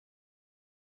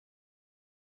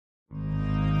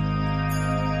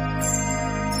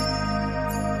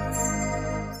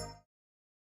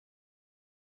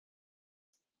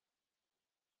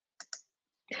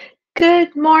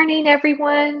Good morning,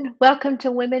 everyone. Welcome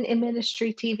to Women in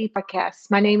Ministry TV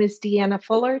podcast. My name is Deanna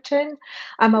Fullerton.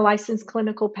 I'm a licensed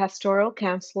clinical pastoral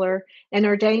counselor and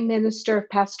ordained minister of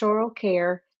pastoral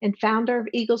care and founder of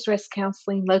Eagles Rest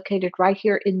Counseling located right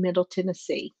here in Middle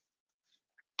Tennessee.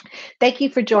 Thank you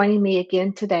for joining me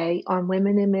again today on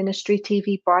Women in Ministry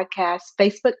TV broadcast,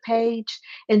 Facebook page,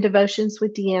 and Devotions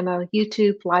with Deanna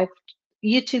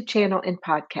YouTube channel and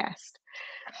podcast.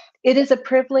 It is a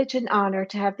privilege and honor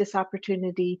to have this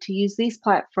opportunity to use these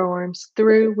platforms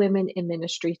through Women in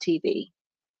Ministry TV.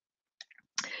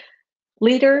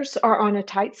 Leaders are on a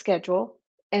tight schedule,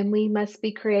 and we must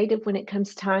be creative when it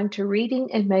comes time to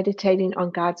reading and meditating on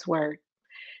God's Word.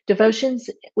 Devotions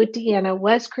with Deanna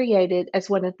was created as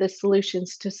one of the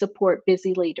solutions to support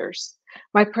busy leaders.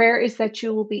 My prayer is that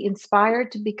you will be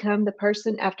inspired to become the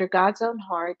person after God's own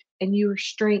heart, and your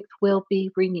strength will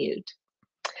be renewed.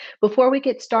 Before we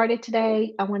get started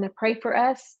today, I want to pray for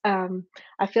us.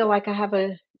 I feel like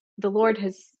the Lord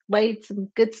has laid some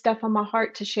good stuff on my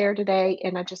heart to share today,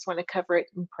 and I just want to cover it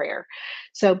in prayer.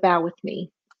 So bow with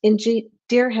me.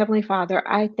 Dear Heavenly Father,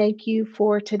 I thank you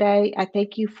for today. I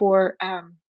thank you for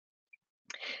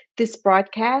this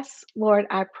broadcast. Lord,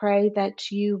 I pray that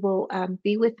you will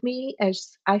be with me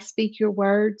as I speak your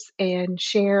words and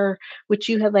share what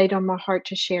you have laid on my heart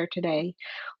to share today.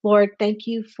 Lord, thank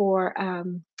you for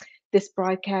this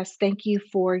broadcast. Thank you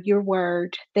for your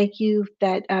word. Thank you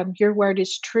that your word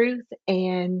is truth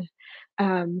and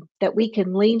that we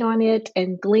can lean on it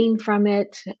and glean from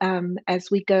it as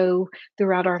we go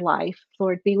throughout our life.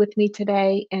 Lord, be with me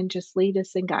today and just lead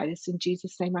us and guide us. In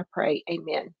Jesus' name I pray.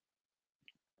 Amen.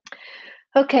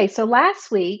 Okay, so last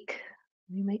week,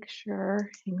 let me make sure,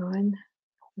 hang on.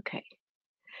 Okay.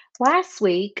 Last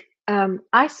week,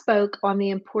 I spoke on the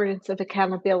importance of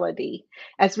accountability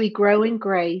as we grow in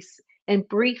grace, and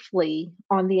briefly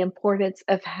on the importance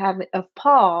of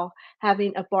Paul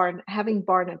having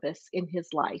Barnabas in his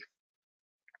life.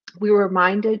 We're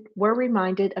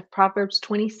reminded of Proverbs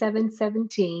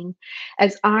 27:17,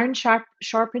 as iron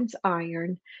sharpens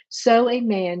iron, so a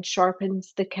man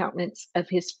sharpens the countenance of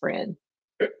his friend.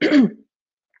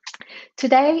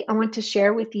 Today, I want to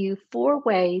share with you 4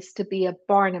 ways to be a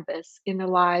Barnabas in the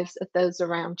lives of those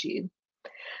around you.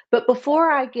 But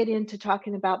before I get into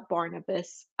talking about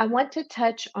Barnabas, I want to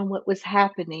touch on what was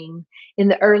happening in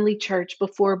the early church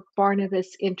before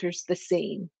Barnabas enters the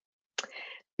scene.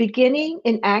 Beginning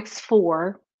in Acts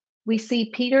 4, we see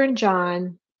Peter and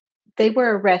John. They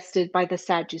were arrested by the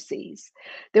Sadducees.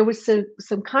 There was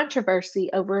some controversy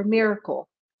over a miracle,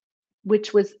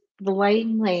 which was the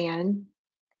lame man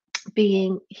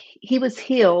he was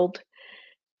healed.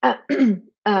 Uh,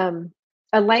 um,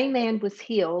 a lame man was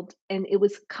healed, and it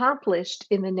was accomplished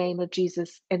in the name of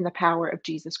Jesus and the power of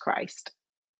Jesus Christ.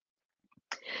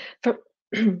 From,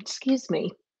 excuse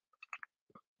me.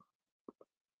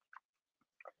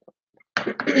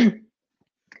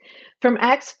 From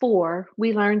Acts 4,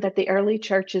 we learned that the early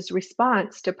church's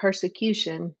response to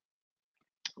persecution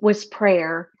was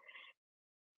prayer.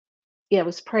 Yeah, it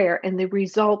was prayer, and the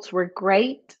results were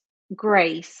great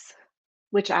grace,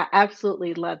 which I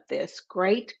absolutely love this,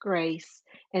 great grace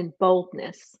and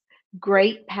boldness,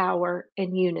 great power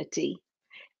and unity.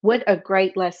 What a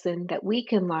great lesson that we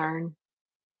can learn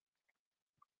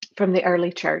from the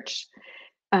early church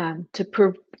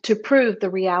to prove the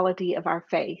reality of our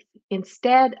faith.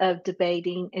 Instead of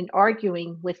debating and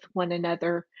arguing with one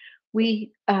another,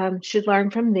 we should learn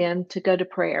from them to go to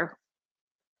prayer.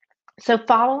 So,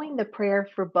 following the prayer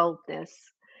for boldness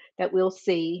that we'll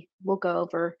go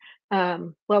over.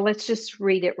 Well, let's just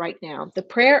read it right now. The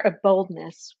prayer of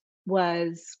boldness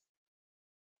was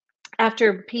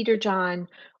after Peter, John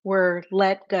were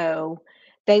let go,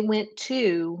 they went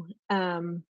to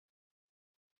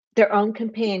their own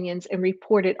companions and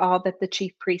reported all that the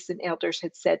chief priests and elders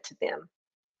had said to them.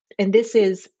 And this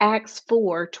is Acts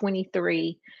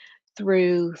 4:23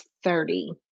 through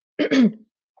 30.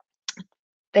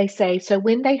 They say, so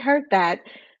when they heard that,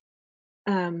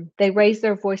 they raised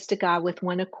their voice to God with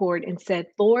one accord and said,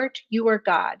 Lord, you are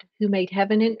God, who made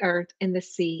heaven and earth and the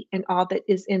sea and all that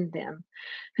is in them,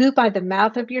 who by the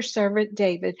mouth of your servant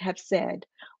David have said,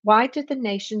 why did the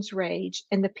nations rage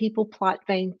and the people plot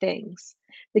vain things?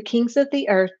 The kings of the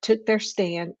earth took their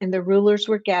stand, and the rulers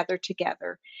were gathered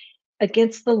together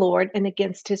against the Lord and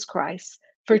against his Christ.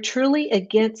 For truly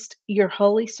against your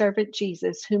holy servant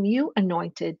Jesus, whom you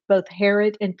anointed, both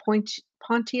Herod and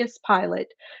Pontius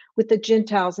Pilate, with the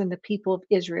Gentiles and the people of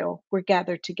Israel, were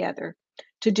gathered together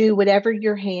to do whatever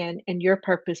your hand and your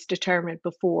purpose determined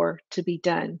before to be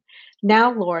done.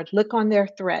 Now, Lord, look on their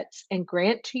threats and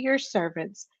grant to your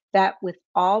servants that with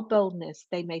all boldness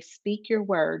they may speak your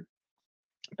word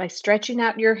by stretching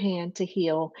out your hand to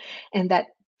heal, and that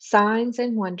signs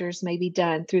and wonders may be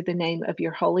done through the name of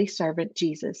your holy servant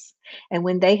Jesus. And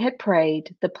when they had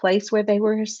prayed, the place where they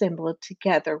were assembled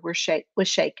together was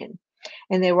shaken,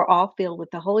 and they were all filled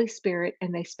with the Holy Spirit,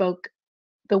 and they spoke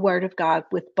the word of God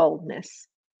with boldness.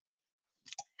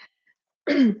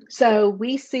 So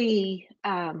we see,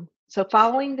 so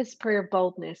following this prayer of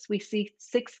boldness, we see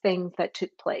 6 things that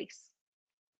took place.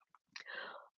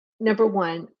 Number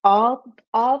 1, all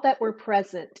that were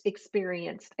present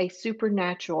experienced a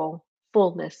supernatural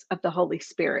fullness of the Holy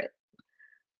Spirit.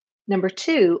 Number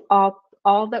 2,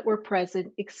 all that were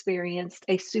present experienced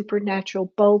a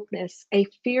supernatural boldness, a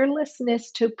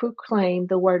fearlessness to proclaim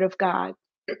the word of God.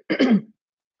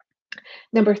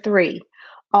 Number 3,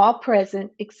 all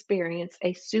present experience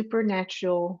a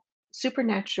supernatural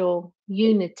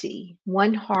unity,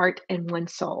 one heart and one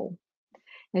soul.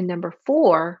 And number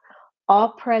 4,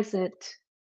 all present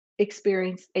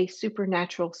experience a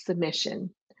supernatural submission.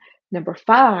 Number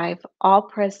 5, all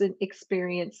present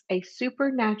experience a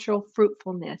supernatural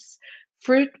fruitfulness.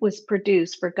 Fruit was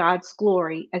produced for God's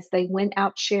glory as they went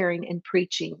out sharing and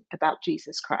preaching about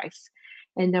Jesus Christ.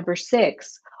 And number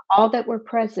 6, all that were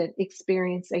present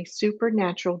experienced a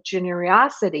supernatural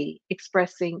generosity,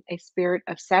 expressing a spirit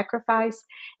of sacrifice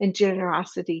and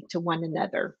generosity to one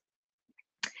another.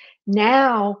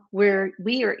 Now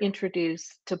we are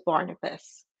introduced to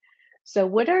Barnabas. So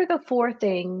what are the 4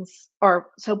 things,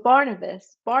 so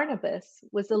Barnabas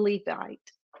was a Levite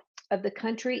of the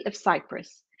country of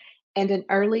Cyprus and an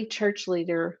early church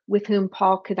leader with whom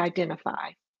Paul could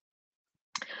identify.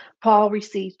 Paul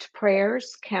received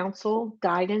prayers, counsel,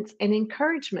 guidance, and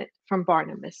encouragement from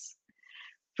Barnabas.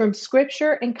 From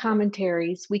scripture and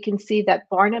commentaries, we can see that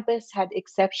Barnabas had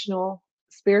exceptional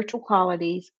spiritual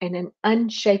qualities and an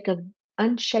unshakable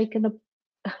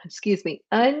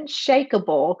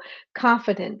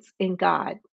confidence in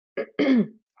God.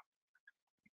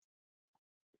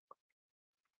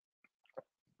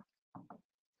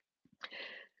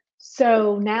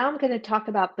 So now I'm going to talk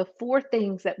about the 4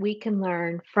 things that we can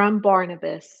learn from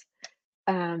Barnabas,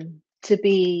 that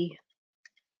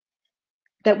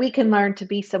we can learn to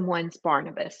be someone's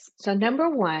Barnabas. So number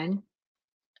 1,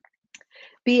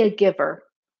 be a giver.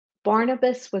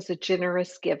 Barnabas was a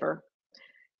generous giver.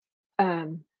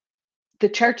 The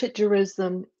church at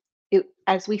Jerusalem,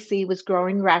 as we see, was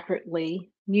growing rapidly.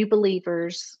 New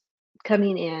believers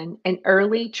coming in, and the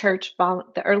early church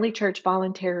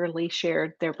voluntarily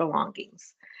shared their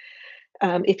belongings.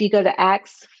 If you go to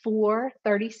Acts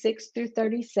 4:36 through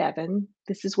 37,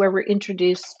 this is where we're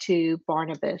introduced to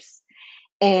Barnabas.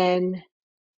 And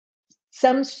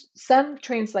some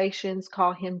translations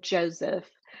call him Joseph.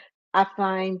 I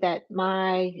find that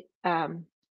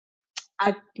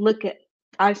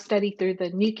I study through the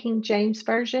New King James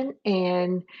Version,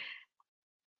 and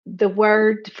the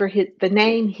word for the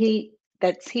name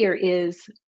that's here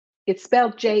it's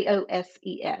spelled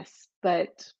Joses,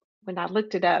 but when I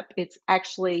looked it up, it's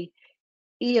actually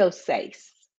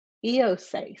Eoses.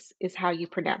 Eoses is how you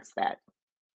pronounce that.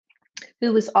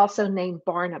 Who was also named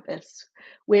Barnabas,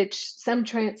 which some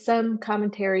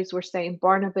commentaries were saying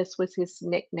Barnabas was his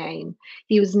nickname.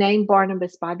 He was named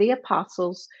Barnabas by the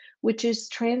apostles, which is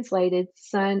translated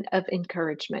son of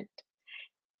encouragement.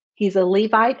 He's a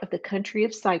Levite of the country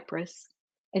of Cyprus,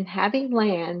 and having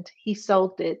land, he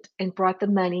sold it and brought the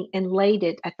money and laid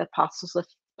it at the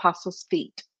apostles'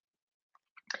 feet.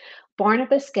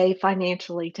 Barnabas gave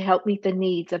financially to help meet the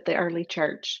needs of the early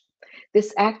church.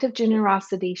 This act of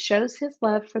generosity shows his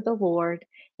love for the Lord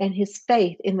and his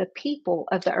faith in the people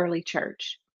of the early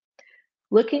church.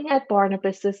 Looking at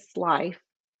Barnabas's life,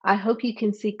 I hope you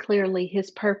can see clearly his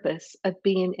purpose of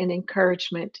being an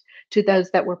encouragement to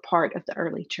those that were part of the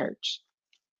early church.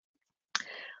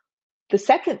 The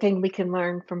second thing we can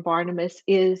learn from Barnabas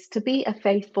is to be a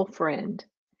faithful friend.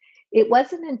 It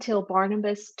wasn't until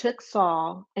Barnabas took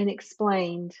Saul and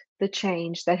explained the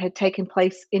change that had taken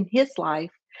place in his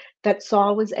life that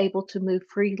Saul was able to move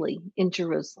freely in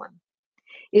Jerusalem.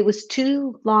 It was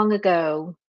too long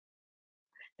ago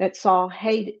that Saul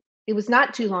hated, it was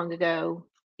not too long ago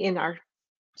in our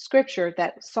scripture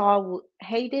that Saul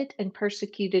hated and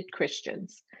persecuted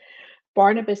Christians.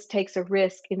 Barnabas takes a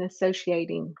risk in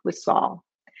associating with Saul.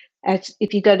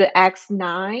 If you go to Acts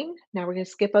 9, now we're going to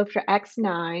skip over to Acts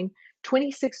 9,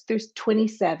 26 through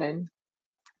 27,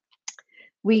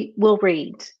 we will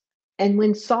read. And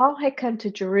when Saul had come to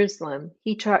Jerusalem,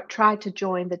 he tried to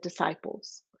join the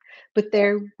disciples, but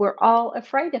they were all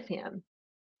afraid of him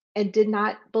and did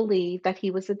not believe that he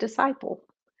was a disciple.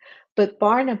 But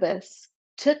Barnabas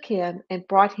took him and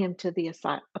brought him to the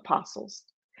apostles.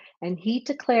 And he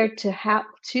declared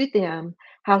to them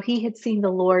how he had seen the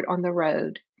Lord on the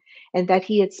road, and that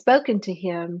he had spoken to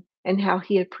him, and how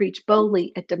he had preached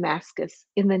boldly at Damascus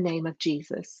in the name of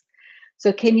Jesus.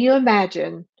 So, can you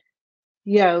imagine,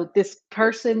 this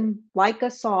person like a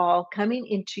Saul coming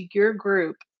into your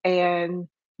group, and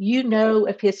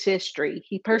of his history?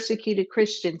 He persecuted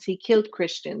Christians, he killed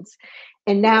Christians,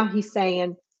 and now he's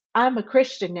saying, I'm a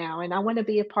Christian now, and I want to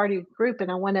be a part of your group, and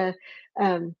I want to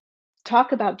um,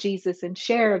 talk about Jesus and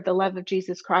share the love of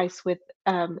Jesus Christ with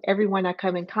everyone I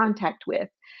come in contact with.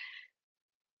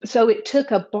 So it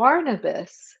took a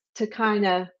Barnabas to kind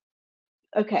of,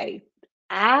 okay,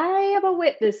 I am a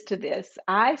witness to this.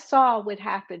 I saw what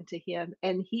happened to him,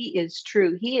 and he is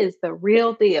true. He is the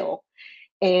real deal.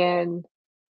 And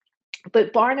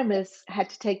but Barnabas had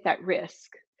to take that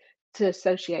risk to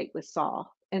associate with Saul.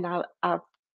 And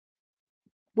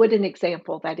what an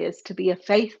example that is, to be a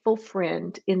faithful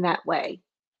friend in that way.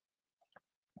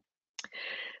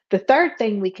 The third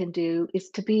thing we can do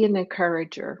is to be an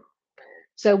encourager.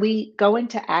 So we go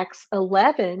into Acts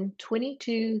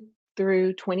 11:22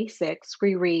 through 26.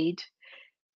 We read,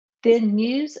 Then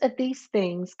news of these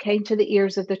things came to the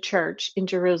ears of the church in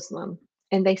Jerusalem,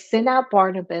 and they sent out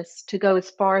Barnabas to go as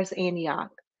far as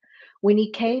Antioch. When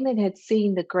he came and had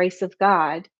seen the grace of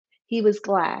God, he was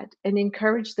glad and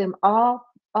encouraged them all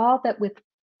that with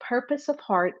purpose of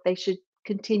heart they should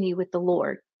continue with the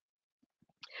Lord.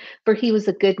 For he was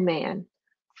a good man,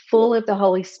 full of the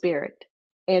Holy Spirit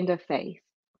and of faith.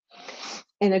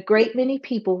 And a great many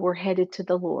people were headed to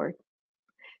the Lord.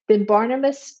 Then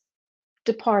Barnabas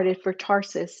departed for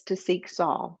Tarsus to seek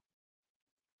Saul.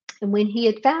 And when he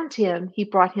had found him, he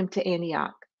brought him to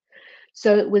Antioch.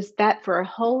 So it was that for a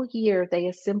whole year they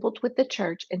assembled with the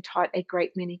church and taught a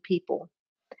great many people.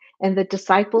 And the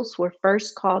disciples were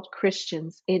first called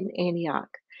Christians in Antioch.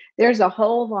 There's a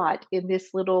whole lot in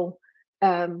this little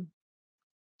 4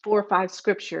 or 5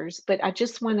 scriptures, but I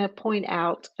just want to point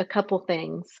out a couple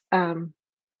things,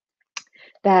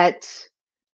 that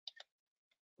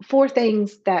 4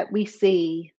 things that we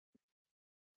see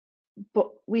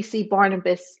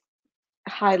Barnabas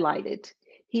highlighted.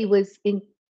 He was in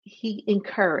he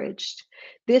encouraged.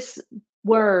 This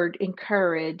word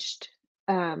encouraged,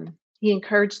 he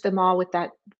encouraged them all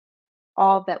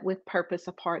that with purpose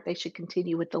apart they should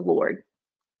continue with the Lord.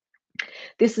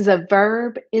 This is a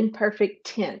verb in perfect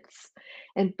tense.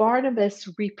 And Barnabas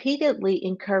repeatedly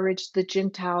encouraged the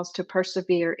Gentiles to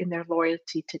persevere in their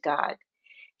loyalty to God.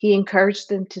 He encouraged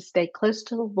them to stay close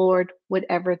to the Lord,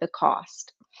 whatever the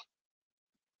cost.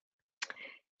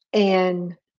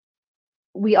 And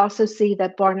we also see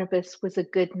that Barnabas was a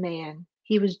good man.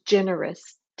 He was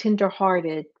generous,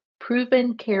 tender-hearted,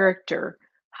 proven character,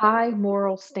 high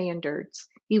moral standards.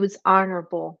 He was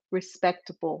honorable,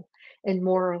 respectable, and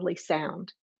morally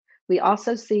sound. We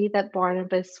also see that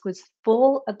Barnabas was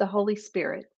full of the Holy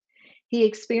Spirit. He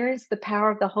experienced the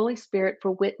power of the Holy Spirit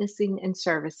for witnessing and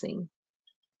servicing.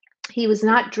 He was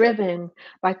not driven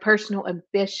by personal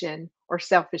ambition or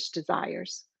selfish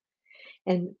desires.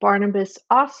 And Barnabas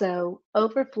also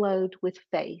overflowed with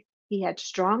faith. He had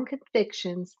strong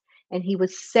convictions, and he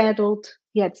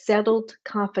had settled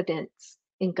confidence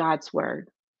in God's word.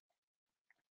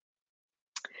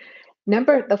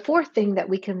 The fourth thing that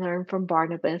we can learn from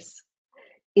Barnabas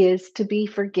is to be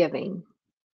forgiving.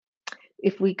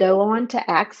 If we go on to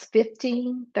Acts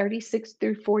 15:36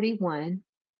 through 41,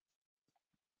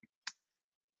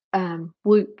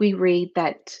 we read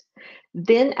that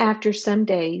then after some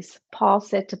days, Paul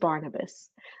said to Barnabas,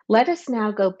 Let us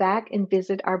now go back and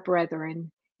visit our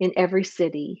brethren in every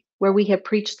city where we have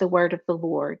preached the word of the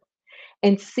Lord,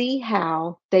 and see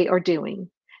how they are doing.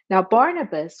 Now,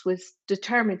 Barnabas was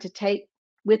determined to take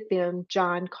with them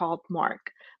John called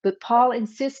Mark, but Paul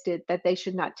insisted that they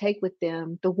should not take with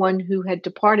them the one who had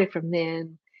departed from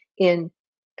them in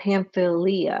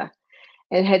Pamphylia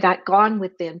and had not gone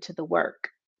with them to the work.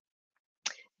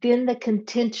 Then the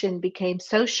contention became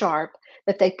so sharp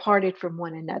that they parted from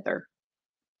one another.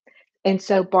 And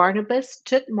so Barnabas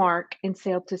took Mark and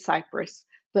sailed to Cyprus,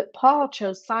 but Paul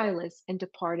chose Silas and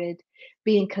departed,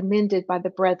 being commended by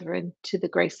the brethren to the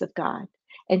grace of God.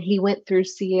 And he went through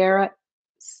Syria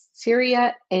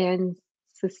and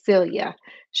Cilicia,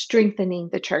 strengthening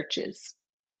the churches.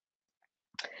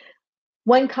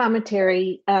 One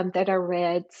commentary that I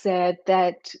read said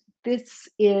that this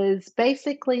is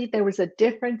basically there was a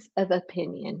difference of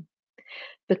opinion.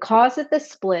 The cause of the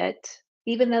split,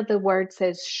 even though the word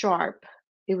says sharp,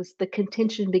 the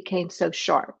contention became so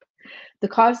sharp. The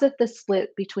cause of the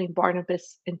split between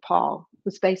Barnabas and Paul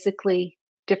was basically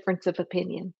difference of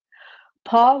opinion.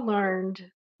 Paul leaned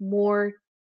more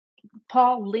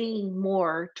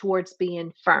towards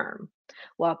being firm,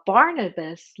 while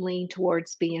Barnabas leaned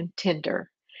towards being tender.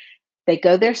 They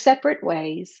go their separate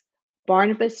ways.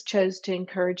 Barnabas chose to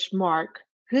encourage Mark,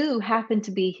 who happened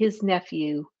to be his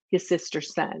nephew, his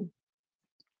sister's son.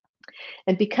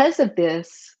 And because of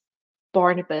this,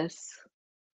 Barnabas,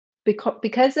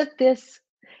 because of this,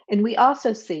 and we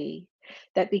also see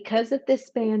that because of this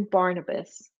man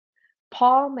Barnabas,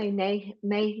 Paul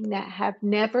have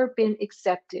never been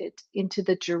accepted into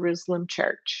the Jerusalem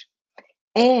church,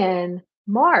 and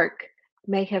Mark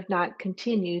may have not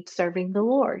continued serving the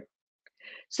Lord.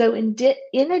 So,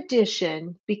 in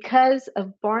addition, because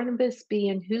of Barnabas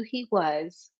being who he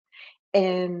was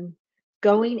and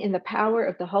going in the power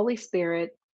of the Holy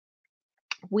Spirit,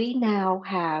 we now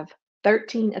have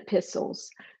 13 epistles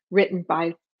written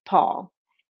by Paul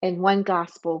and one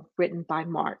gospel written by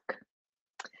Mark.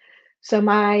 So,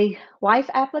 my life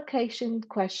application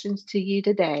questions to you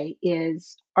today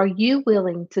is: are you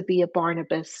willing to be a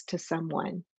Barnabas to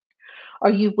someone?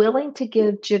 Are you willing to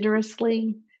give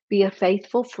generously, be a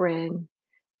faithful friend,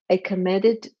 a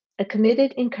committed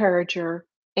encourager,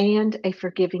 and a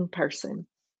forgiving person?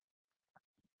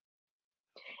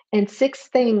 And 6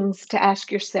 things to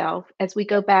ask yourself as we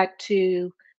go back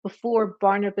to before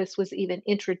Barnabas was even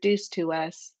introduced to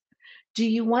us. Do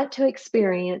you want to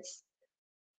experience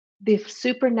the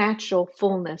supernatural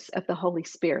fullness of the Holy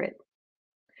Spirit?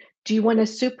 Do you want a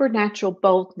supernatural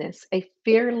boldness, a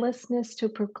fearlessness to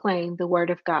proclaim the word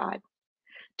of God?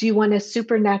 Do you want a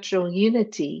supernatural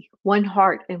unity, one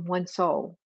heart and one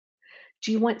soul?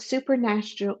 Do you want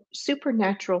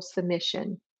supernatural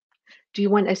submission? Do you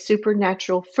want a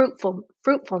supernatural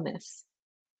fruitfulness,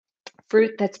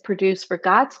 fruit that's produced for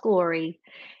God's glory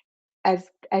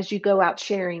as you go out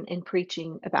sharing and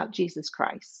preaching about Jesus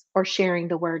Christ or sharing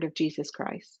the word of Jesus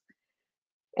Christ?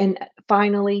 And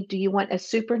finally, do you want a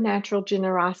supernatural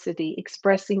generosity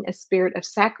expressing a spirit of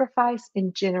sacrifice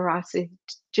and generosity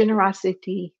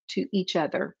to each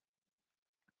other?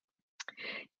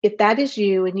 If that is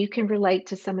you and you can relate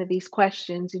to some of these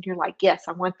questions and you're like, yes,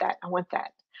 I want that, I want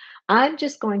that. I'm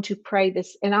just going to pray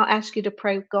this, and I'll ask you to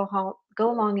pray, go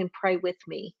along and pray with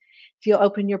me. If you'll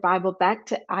open your Bible back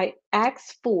to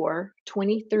Acts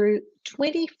 4:20 through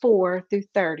 24 through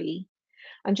 30,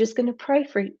 I'm just going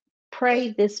to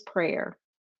pray this prayer.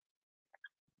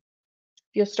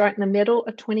 You'll start in the middle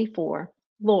of 24.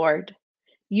 Lord,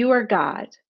 you are God,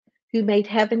 who made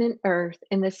heaven and earth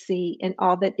and the sea and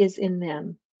all that is in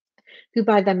them, who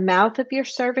by the mouth of your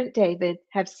servant David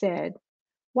have said,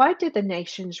 why do the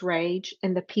nations rage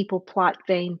and the people plot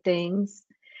vain things?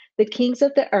 The kings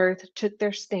of the earth took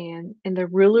their stand, and the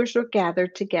rulers were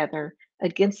gathered together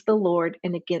against the Lord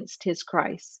and against his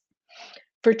Christ.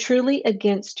 For truly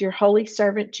against your holy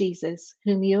servant Jesus,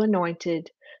 whom you anointed,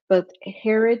 both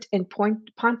Herod and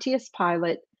Pontius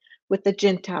Pilate, with the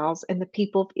Gentiles and the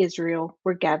people of Israel,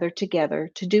 were gathered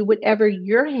together to do whatever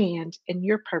your hand and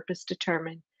your purpose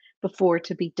determined before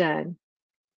to be done.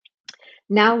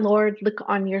 Now, Lord, look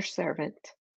on your servant.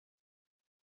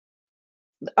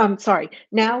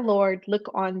 Now, Lord,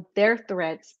 look on their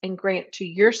threats and grant to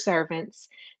your servants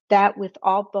that with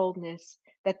all boldness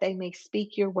that they may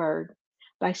speak your word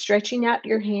by stretching out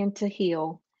your hand to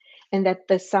heal, and that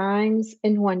the signs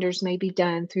and wonders may be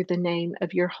done through the name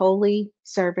of your holy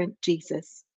servant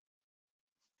Jesus.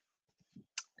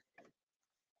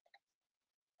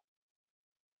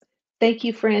 Thank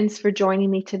you, friends, for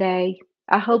joining me today.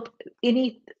 I hope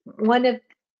any one of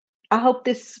I hope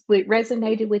this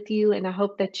resonated with you, and I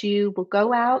hope that you will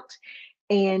go out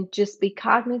and just be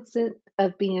cognizant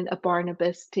of being a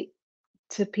Barnabas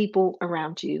to people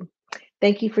around you.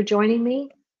 Thank you for joining me.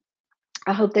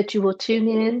 I hope that you will tune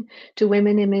in to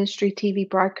Women in Ministry TV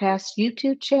broadcast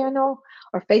YouTube channel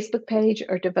or Facebook page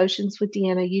or Devotions with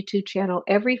Deanna YouTube channel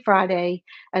every Friday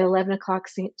at 11 o'clock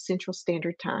Central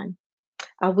Standard Time.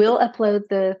 I will upload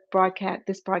this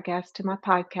broadcast to my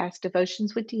podcast,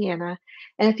 Devotions with Deanna.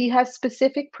 And if you have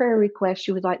specific prayer requests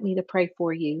you would like me to pray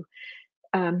for you,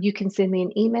 you can send me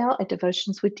an email at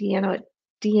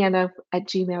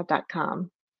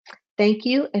devotionswithdeanna@gmail.com. Thank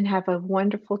you and have a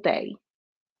wonderful day.